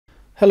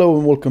Hello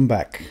and welcome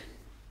back.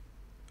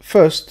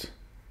 First,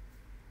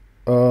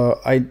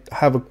 I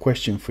have a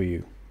question for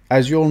you.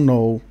 As you all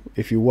know,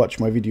 if you watch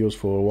my videos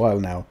for a while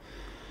now,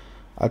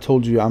 I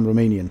told you I'm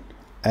Romanian,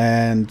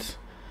 and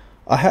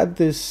I had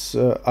this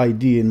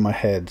idea in my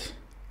head.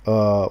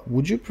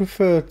 Would you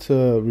prefer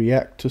to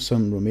react to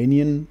some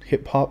Romanian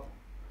hip-hop?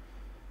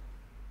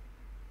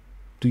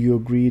 Do you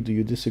agree? Do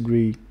you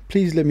disagree?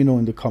 Please let me know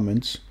in the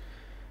comments.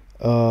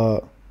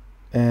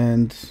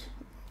 And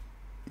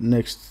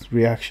next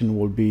reaction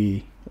will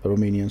be a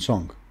Romanian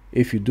song,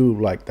 if you do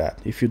like that.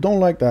 If you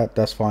don't like that,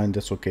 that's fine,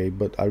 that's okay,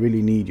 but I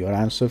really need your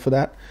answer for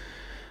that,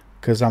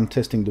 because I'm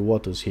testing the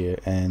waters here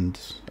and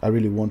I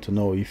really want to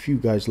know if you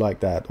guys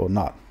like that or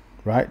not,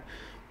 right?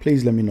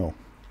 Please let me know.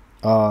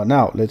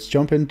 Now let's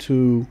jump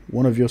into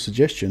one of your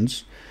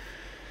suggestions,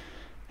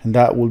 and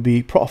that will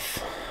be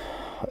Prof.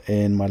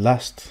 In my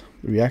last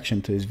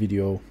reaction to his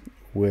video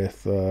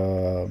with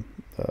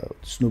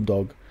Snoop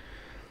Dogg.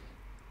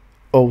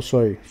 Oh,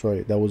 sorry,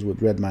 that was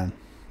with Redman.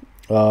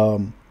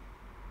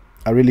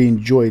 I really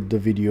enjoyed the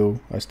video.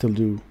 I still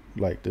do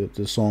like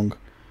the song.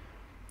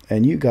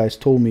 And you guys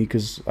told me,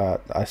 because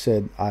I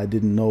said I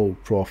didn't know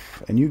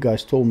Prof, and you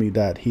guys told me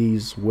that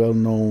he's well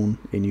known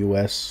in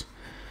US.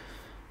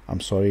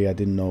 I'm sorry, I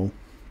didn't know.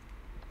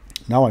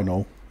 Now I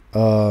know.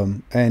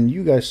 And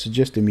you guys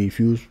suggested me a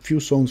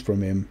few songs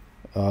from him.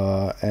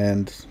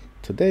 And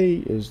today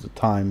is the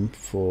time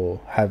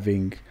for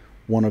having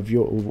one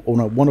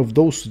of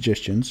those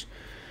suggestions,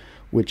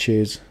 which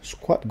is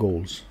squat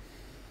goals.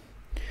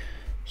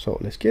 So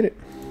let's get it.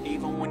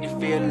 Even when you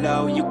feel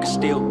low, you can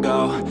still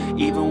go.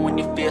 Even when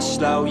you feel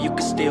slow, you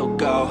can still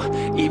go.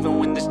 Even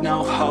when there's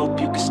no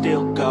hope, you can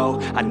still go.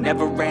 I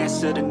never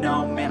answer to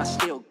no, man, I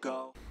still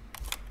go.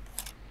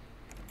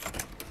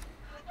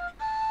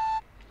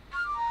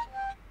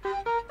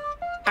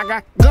 I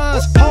got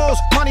guns, hoes,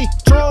 money,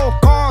 troll,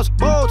 cars,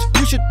 boats,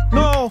 you should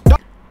know.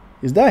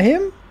 Is that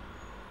him?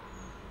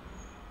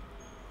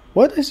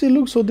 Why does he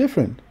look so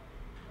different?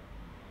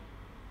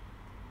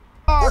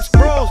 Dogs,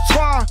 bros,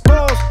 squad,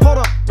 bros, hold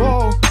up,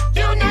 whoa.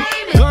 You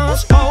name it.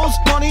 Guns, hoes,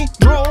 money,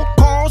 troll,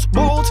 cars,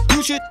 boats,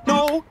 you should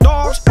know.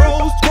 Dogs,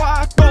 bros,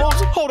 squad, bros,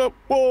 hold up,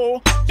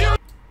 whoa.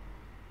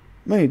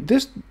 Mate,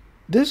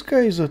 this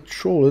guy is a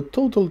troll, a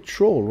total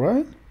troll,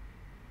 right?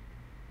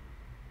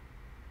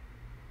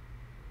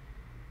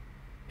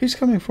 He's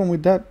coming from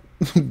with that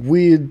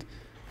weird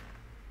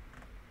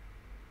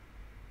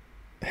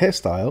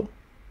hairstyle,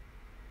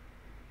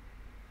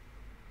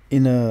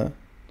 in a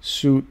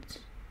suit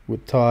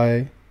with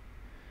tie.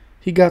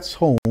 He gets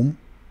home,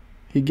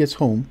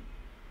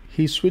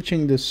 he's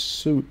switching the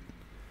suit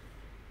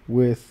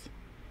with,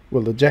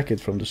 well, the jacket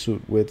from the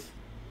suit with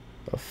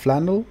a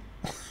flannel.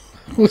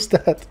 Who's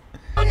that?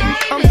 I'm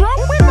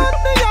throwing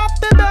money off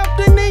the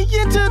balcony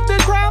into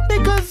the ground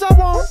because I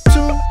want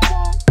to.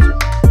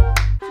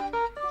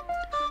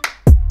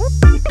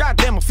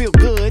 Goddamn, I feel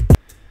good.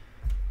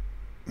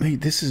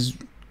 Mate,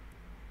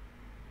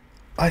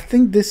 I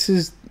think this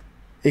is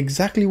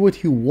exactly what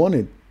he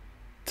wanted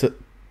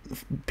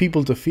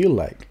people to feel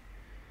like.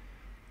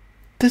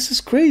 This is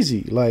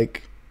crazy.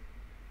 Like,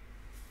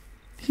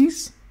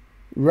 he's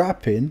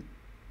rapping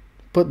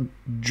but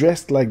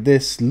dressed like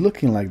this,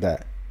 looking like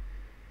that.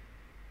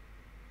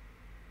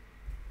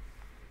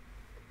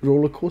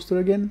 Roller coaster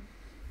again.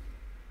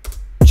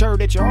 Sure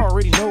that you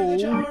already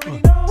know.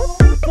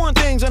 One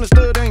thing's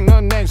understood, ain't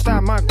nothing that can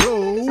stop my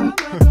glow.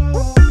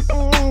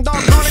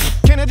 Doggone it,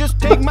 can I just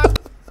take my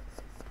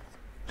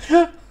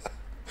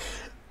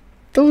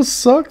Those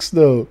sucks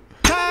though.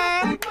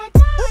 time?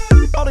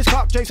 All these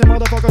cop chasing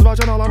motherfuckers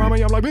watching all around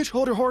me. I'm like, bitch,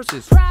 hold your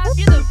horses. Prof,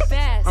 you're the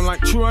best. I'm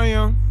like, true I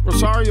am.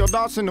 Rosario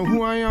Dawson know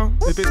who I am.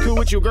 If it's cool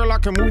with you, girl, I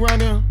can move right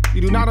now.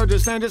 You do not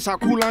understand just how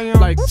cool I am.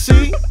 Like,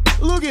 see?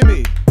 Look at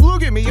me.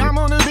 Look at me. I'm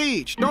on the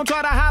beach. Don't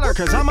try to holler,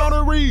 cause I'm out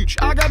of reach.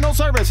 I got no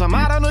service. I'm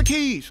out on the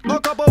keys. A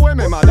couple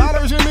women, my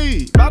daughters and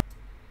me.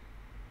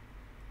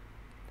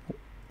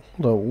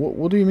 Hold on,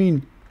 what do you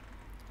mean?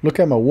 Look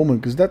at my woman,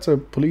 because that's a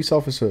police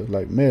officer,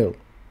 like male.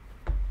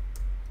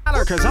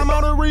 Cause I'm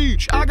out of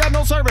reach. I got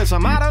no service.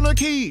 I'm out on the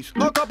keys.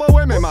 A couple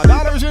women, my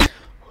daughters and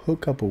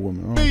Hook up a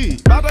woman. me.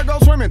 About to go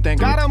swimming.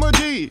 Thank God I'm a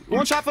G.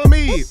 One shot for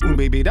me.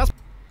 Baby, that's.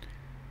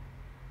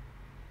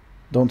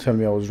 Don't tell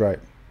me I was right.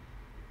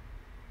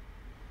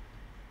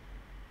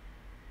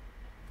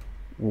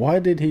 Why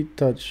did he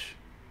touch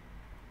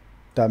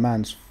that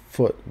man's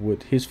foot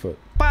with his foot?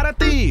 Para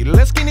ti,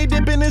 let's skinny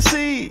dip in the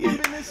sea. You know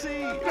what I'm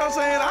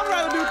saying? I'm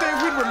trying to do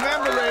things we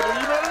remember later. You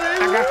know what I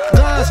mean? I got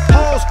guns,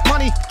 hoes,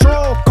 money,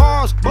 troll,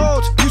 cars,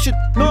 boats. You should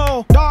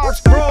know.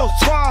 Dogs, bros,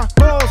 squad,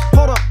 bros,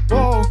 hold up,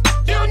 whoa.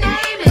 You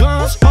name it.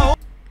 Guns, hoes.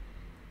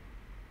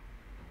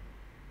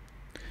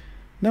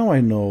 Now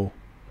I know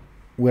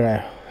where I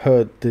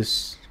heard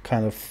this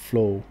kind of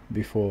flow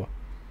before.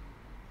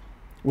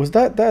 Was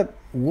that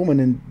woman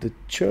in the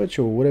church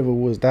or whatever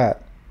was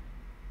that,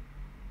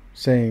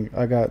 saying,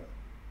 I got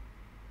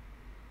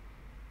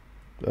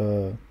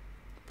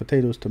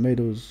potatoes,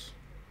 tomatoes,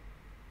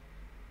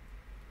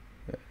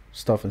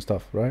 stuff and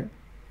stuff, right?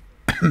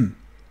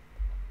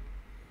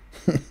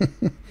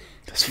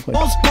 That's funny.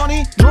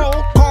 Money, draw,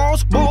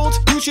 cars, balls,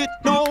 you should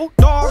know.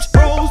 Dogs,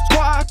 bros,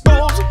 squad,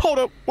 goals. Hold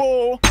up,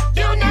 whoa.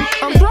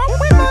 I'm throwing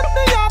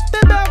money off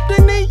the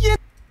balcony.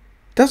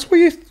 That's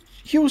what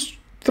he was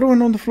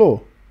throwing on the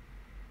floor.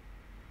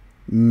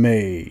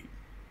 Mate,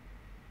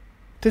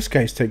 this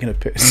guy's taking a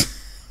piss.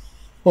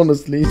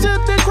 Honestly, it's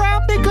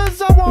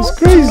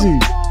crazy.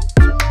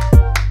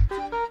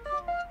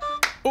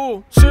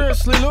 Oh,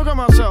 seriously, look at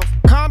myself.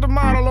 Condom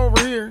model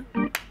over here.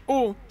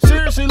 Oh,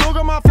 seriously, look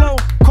at my flow.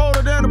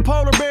 Colder than a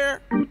polar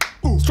bear.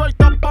 Straight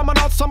up, I'm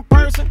not some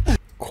person.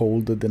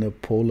 Colder than a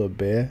polar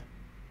bear?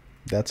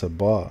 That's a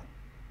bar.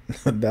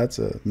 That's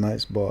a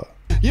nice bar.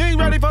 You ain't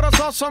ready for the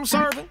sauce I'm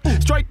serving.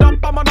 Straight up,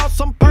 I'm not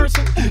some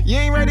person. You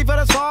ain't ready for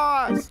the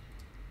sauce.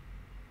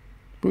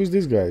 Who's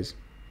these guys?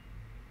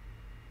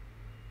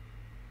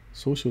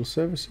 Social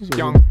services?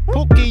 Young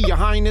Pookie, your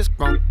highness,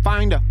 gon'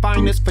 find the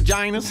finest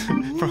vaginas.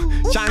 From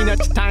China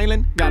to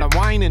Thailand, gotta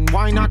wine and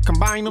why not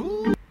combine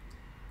them?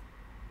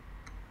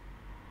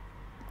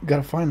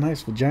 Gotta find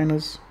nice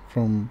vaginas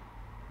from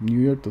New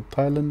York to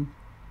Thailand.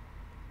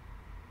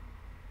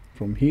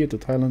 From here to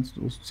Thailand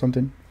or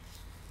something.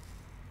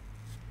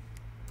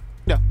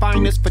 The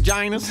finest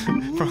vaginas.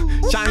 From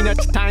China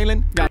to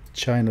Thailand, got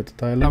China to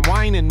Thailand.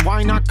 wine and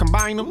why not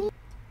combine them?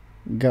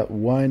 Got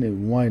wine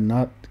and why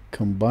not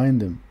combine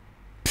them?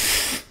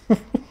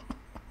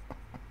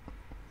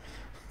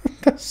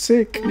 That's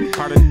sick.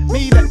 Pardon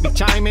me, let me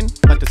chime in,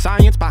 but the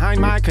science behind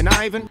my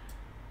conniving.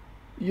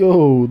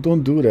 Yo,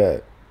 don't do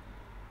that.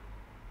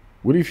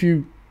 What if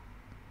you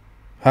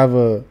have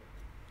a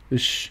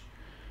sh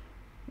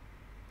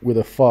with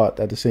a fart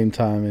at the same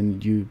time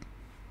and you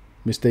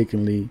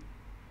mistakenly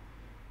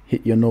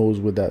hit your nose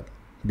with that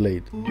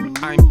blade?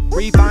 I'm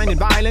refined and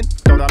violent,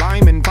 throw the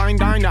lime and fine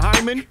dine the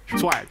hymen.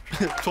 Swag,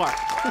 swag.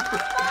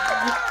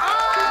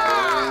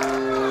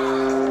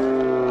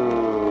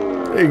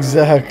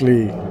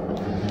 Exactly.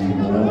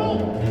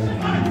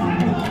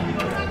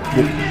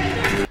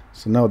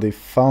 So now they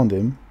found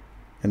him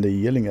and they're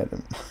yelling at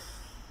him.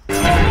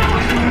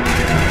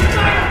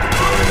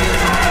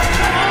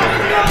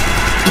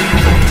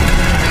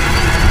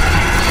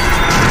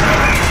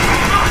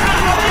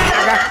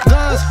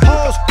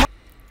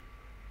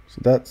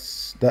 So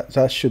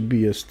that should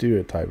be a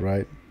stereotype,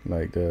 right?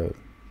 Like the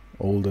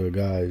older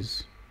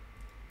guys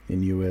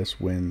in US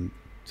went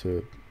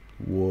to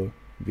war,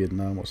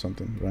 Vietnam or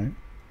something, right?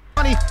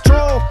 Money,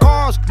 troll,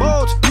 cars,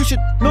 boats, you should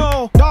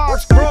know.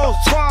 Dogs, bros,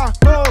 squad,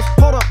 goals,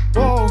 hold up,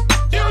 whoa.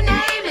 You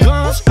name it.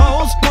 Guns,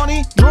 hoes,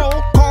 money,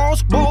 troll,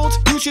 cars, boats,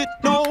 you should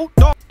know.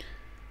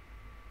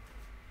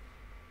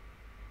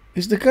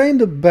 Is the guy in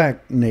the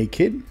back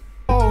naked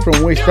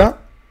from waist down?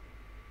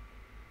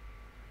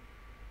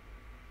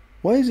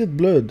 Why is it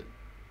blurred?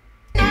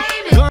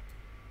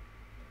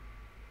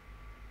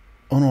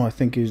 Oh no, I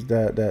think it's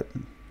that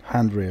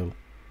handrail.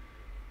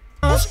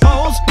 Hoes,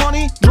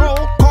 money,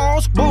 troll,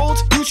 cars,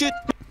 boats, you should.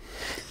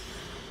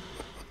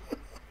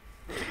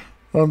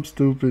 I'm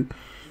stupid.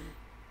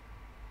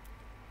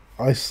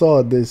 I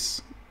saw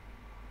this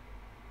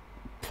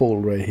pole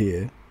right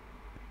here.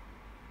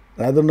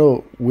 I don't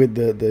know, with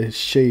the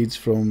shades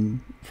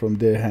from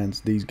their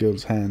hands, these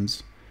girls'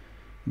 hands,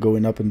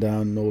 going up and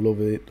down all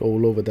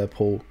over that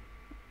pole.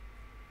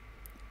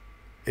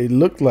 It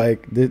looked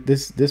like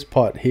this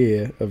part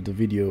here of the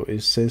video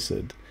is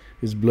censored,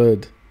 is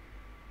blurred,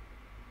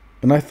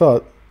 and I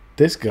thought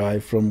this guy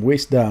from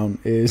waist down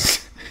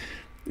is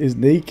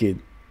naked,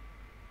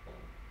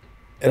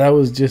 and I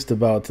was just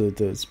about to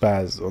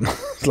spaz on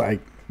like,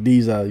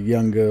 these are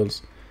young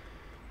girls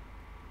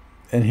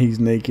and he's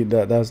naked.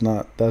 That's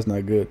not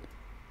good.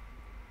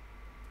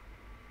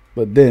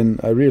 But then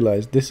I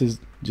realized this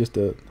is just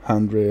a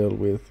handrail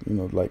with, you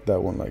know, like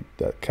that one, like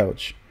that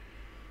couch.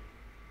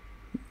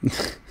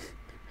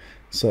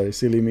 Sorry,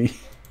 silly me.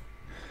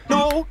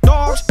 No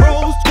dogs,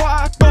 bros,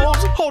 squad, goals,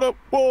 hold up,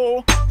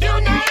 whoa.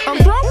 I'm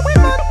throwing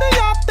money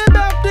off the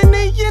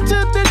balcony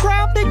into the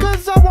crowd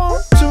because I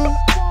want to.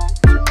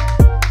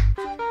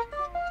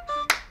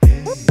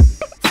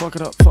 Fuck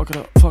it up, fuck it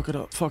up, fuck it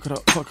up, fuck it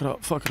up, fuck it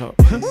up, fuck it up.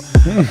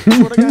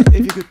 What I got?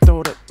 If you could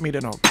throw it at me,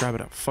 then I'll grab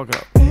it up. Fuck it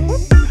up.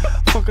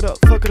 Fuck it up,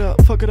 fuck it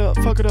up, fuck it up,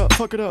 fuck it up,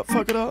 fuck it up,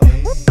 fuck it up.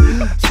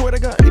 Swear to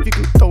God, if you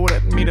could throw it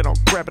at me, then I'll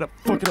grab it up.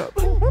 Fuck it up.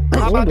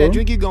 How about that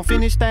drink? You gon'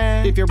 finish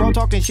that? If you're bro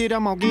talking shit,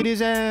 I'm gon' get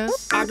his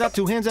ass. I got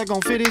two hands that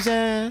gon' fit his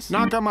ass.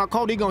 Knock out my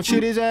coat, he gon'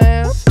 shit his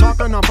ass.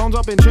 Talking on phones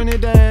up in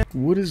Trinidad.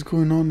 What is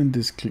going on in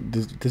this clip,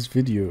 this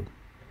video?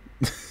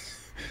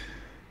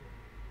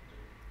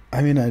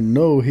 I mean, I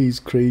know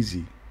he's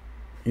crazy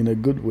in a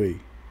good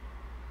way,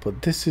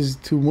 but this is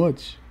too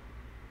much.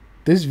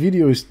 This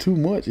video is too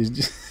much. It's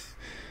just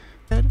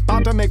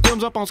about to make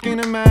films up on Skin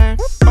and Mag.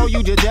 Oh,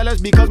 you just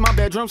jealous because my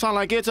bedroom sound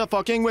like it's a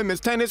fucking women's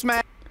tennis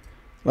match.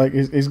 like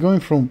it's going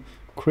from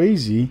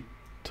crazy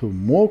to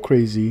more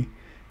crazy,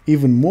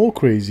 even more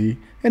crazy,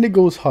 and it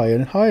goes higher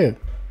and higher.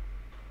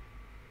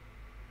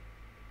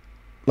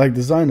 Like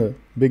designer,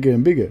 bigger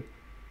and bigger.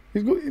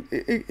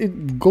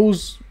 It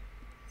goes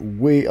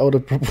way out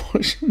of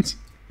proportions.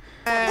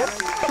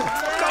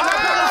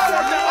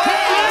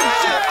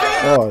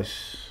 Oh,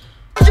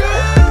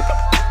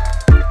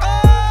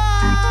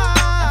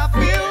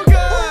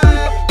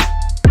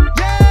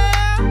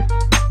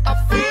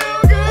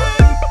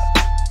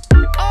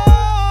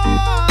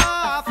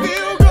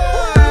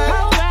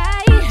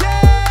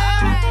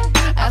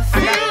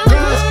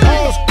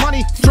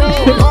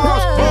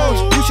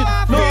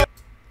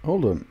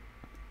 hold on.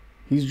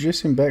 He's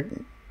dressing back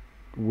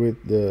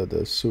with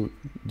the suit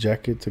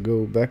jacket to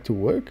go back to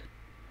work.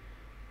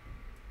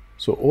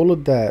 So all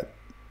of that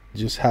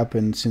just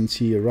happened since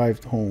he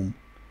arrived home.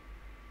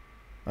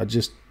 Are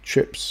just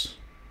trips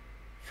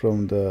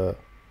from the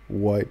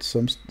white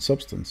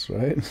substance,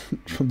 right?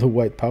 From the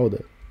white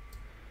powder.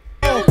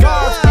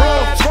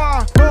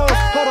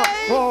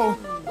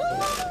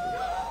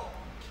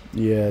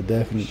 Yeah,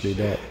 definitely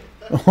that.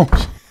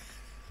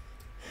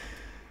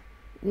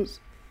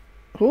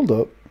 Hold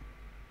up.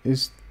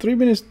 It's 3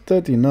 minutes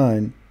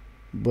 39,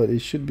 but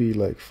it should be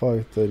like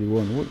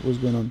 5:31. What was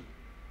going on?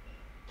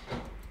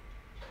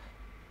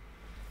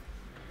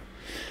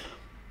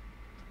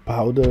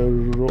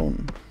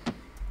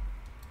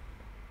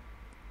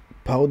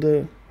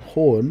 Powder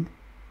horn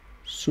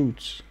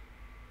suits.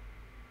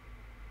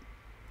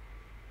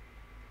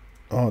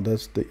 Oh,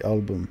 that's the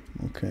album.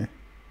 Okay.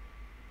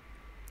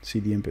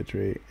 CD,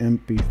 MP3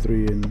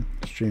 and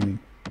streaming.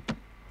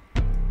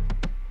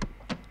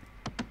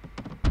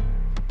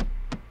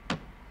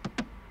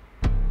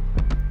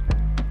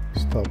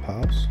 Stop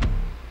house.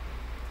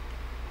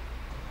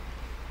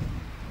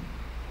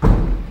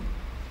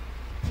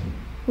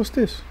 What's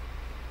this?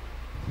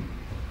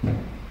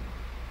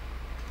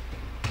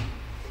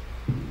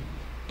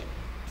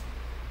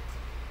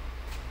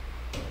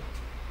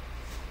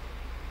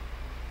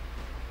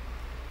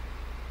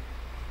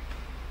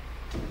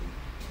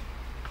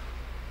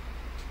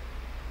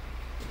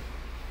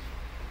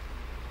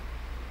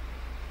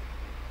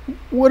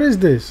 What is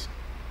this?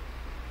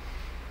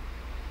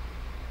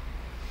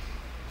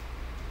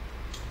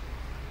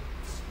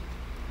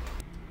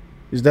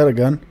 Is that a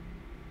gun?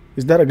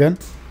 Is that a gun?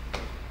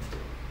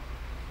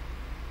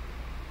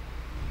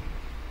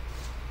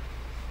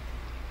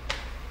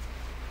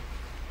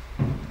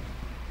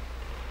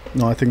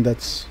 No, I think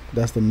that's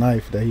the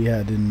knife that he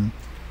had in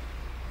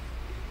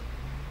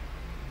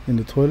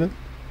the toilet.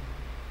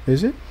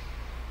 Is it?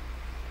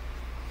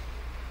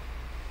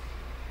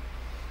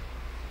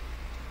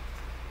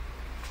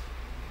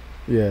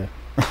 Yeah.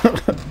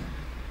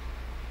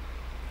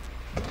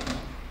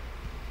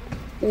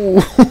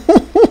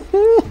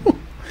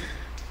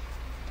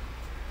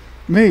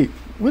 Mate,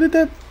 what did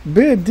that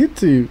bear did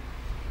to you?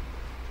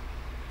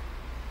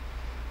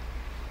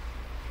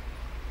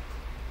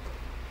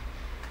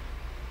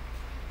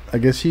 I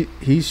guess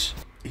he's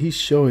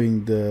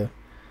showing the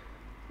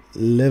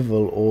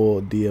level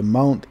or the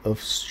amount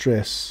of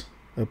stress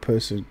a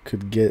person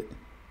could get,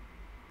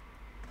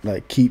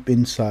 like, keep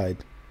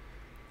inside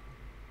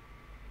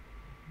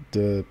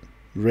the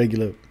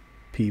regular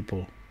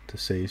people, to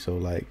say so,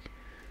 like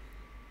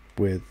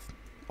with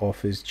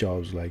office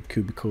jobs like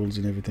cubicles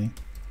and everything.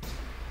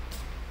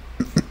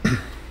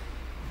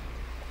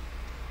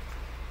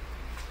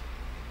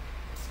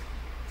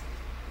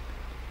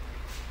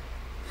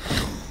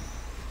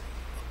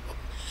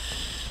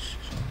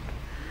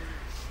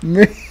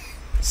 Man,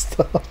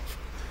 stop.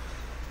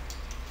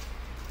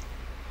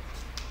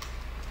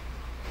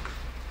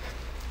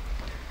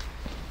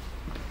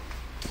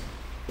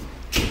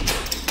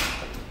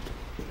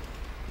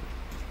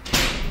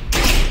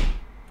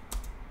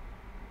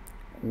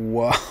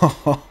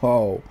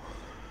 Wow.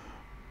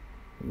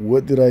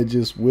 What did I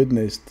just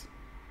witness?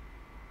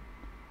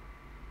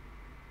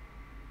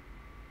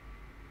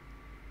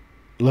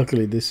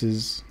 Luckily this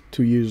is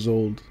 2 years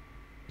old,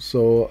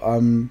 so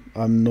I'm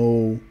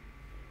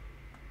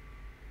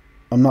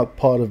not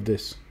part of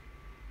this.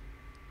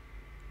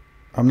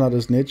 I'm not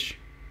a snitch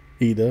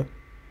either,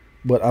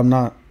 but I'm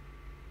not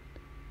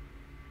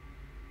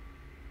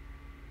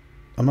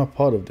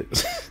part of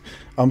this.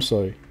 I'm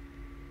sorry.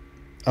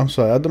 I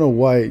don't know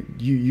why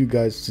you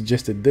guys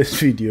suggested this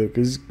video,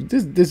 because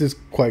this is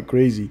quite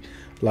crazy,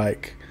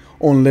 like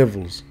on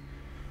levels.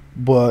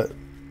 But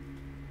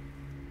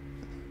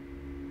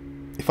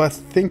if I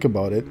think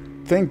about it,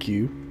 thank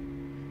you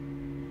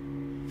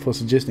for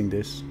suggesting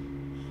this.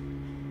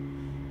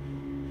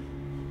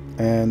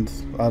 And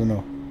I don't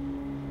know,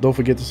 don't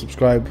forget to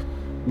subscribe,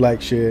 like,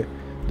 share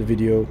the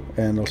video,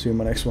 and I'll see you in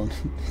my next one.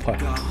 Bye.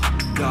 Go,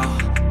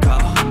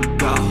 go, go,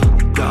 go.